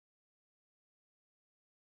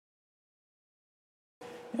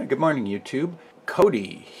Yeah, good morning, YouTube.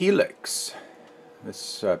 Kodi, Helix.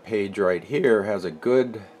 This page right here has a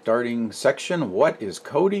good starting section. What is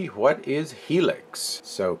Kodi? What is Helix?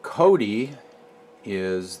 So Kodi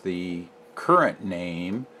is the current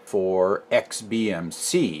name for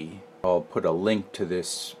XBMC. I'll put a link to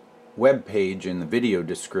this web page in the video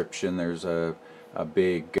description. There's a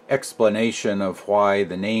big explanation of why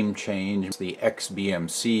the name changed. The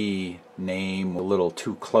XBMC name a little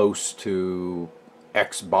too close to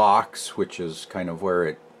Xbox, which is kind of where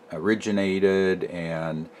it originated,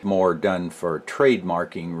 and more done for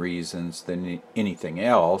trademarking reasons than anything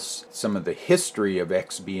else. Some of the history of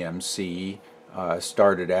XBMC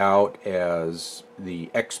started out as the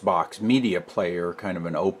Xbox media player, kind of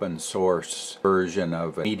an open source version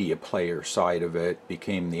of a media player side of it,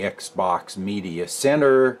 became the Xbox Media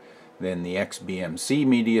Center, then the XBMC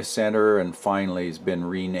Media Center, and finally has been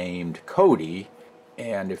renamed Kodi.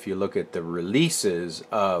 And if you look at the releases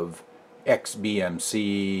of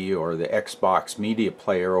XBMC or the Xbox Media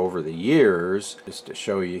Player over the years, just to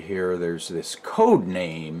show you here, there's this code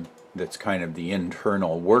name that's kind of the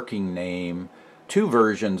internal working name. 2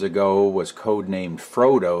 versions ago was codenamed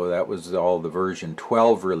Frodo. That was all the version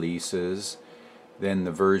 12 releases. Then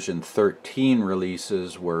the version 13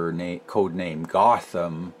 releases were codenamed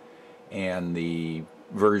Gotham, and the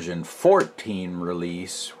version 14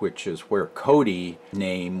 release, which is where Kodi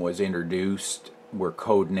name was introduced, were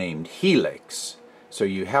codenamed Helix. So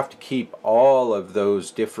you have to keep all of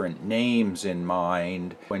those different names in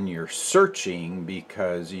mind when you're searching,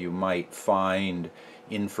 because you might find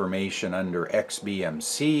information under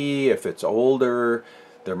XBMC if it's older.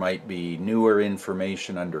 There might be newer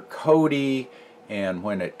information under Kodi, and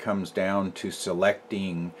when it comes down to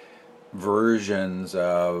selecting versions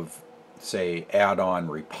of, say, add-on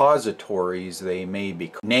repositories, they may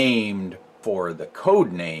be named for the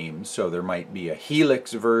code name. So there might be a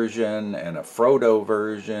Helix version and a Frodo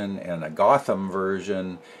version and a Gotham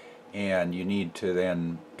version, and you need to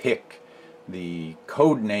then pick the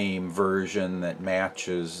code name version that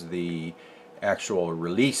matches the actual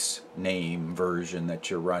release name version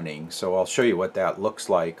that you're running. So I'll show you what that looks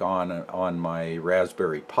like on my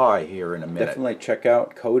Raspberry Pi here in a minute. Definitely check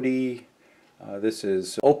out Kodi. This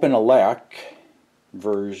is OpenELEC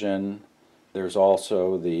version. There's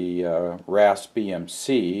also the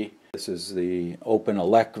RaspBMC. This is the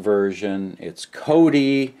OpenELEC version. It's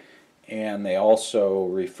Kodi, and they also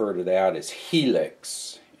refer to that as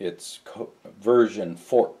Helix. It's version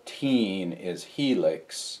 14 is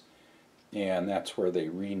Helix, and that's where they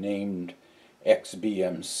renamed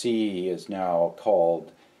XBMC, is now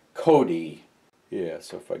called Kodi. Yeah,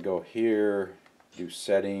 so if I go here, do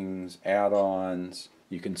settings, add-ons,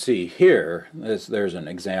 you can see here, there's an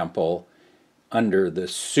example. Under the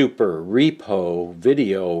super repo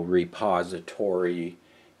video repository,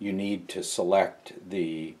 you need to select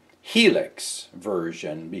the Helix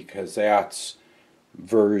version, because that's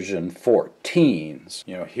version 14.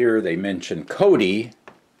 You know, here they mention Kodi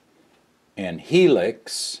and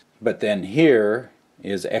Helix, but then here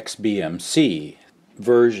is XBMC.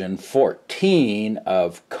 Version 14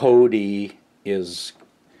 of Kodi is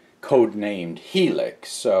codenamed Helix,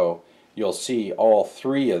 so you'll see all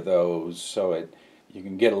 3 of those, so you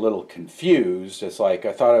can get a little confused. It's like,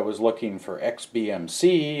 I thought I was looking for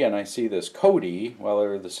XBMC and I see this Kodi. Well,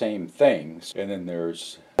 they're the same things. And then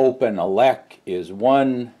there's OpenELEC is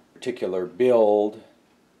one particular build,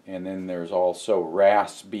 and then there's also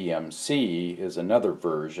RaspBMC is another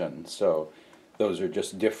version. So those are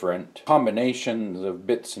just different combinations of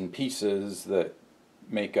bits and pieces that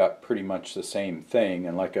make up pretty much the same thing.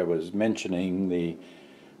 And like I was mentioning, the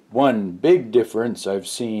one big difference I've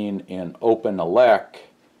seen in OpenELEC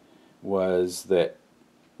was that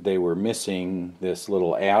they were missing this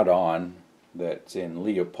little add-on that's in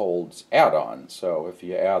Leopold's add-on. So if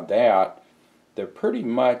you add that, they're pretty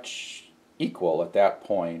much equal at that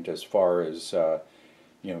point as far as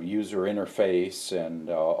you know, user interface and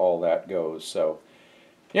all that goes. So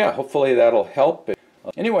yeah, hopefully that'll help.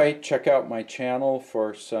 Anyway, check out my channel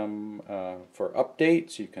for some for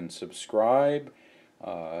updates. You can subscribe,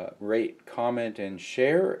 rate, comment, and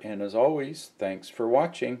share. And as always, thanks for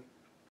watching.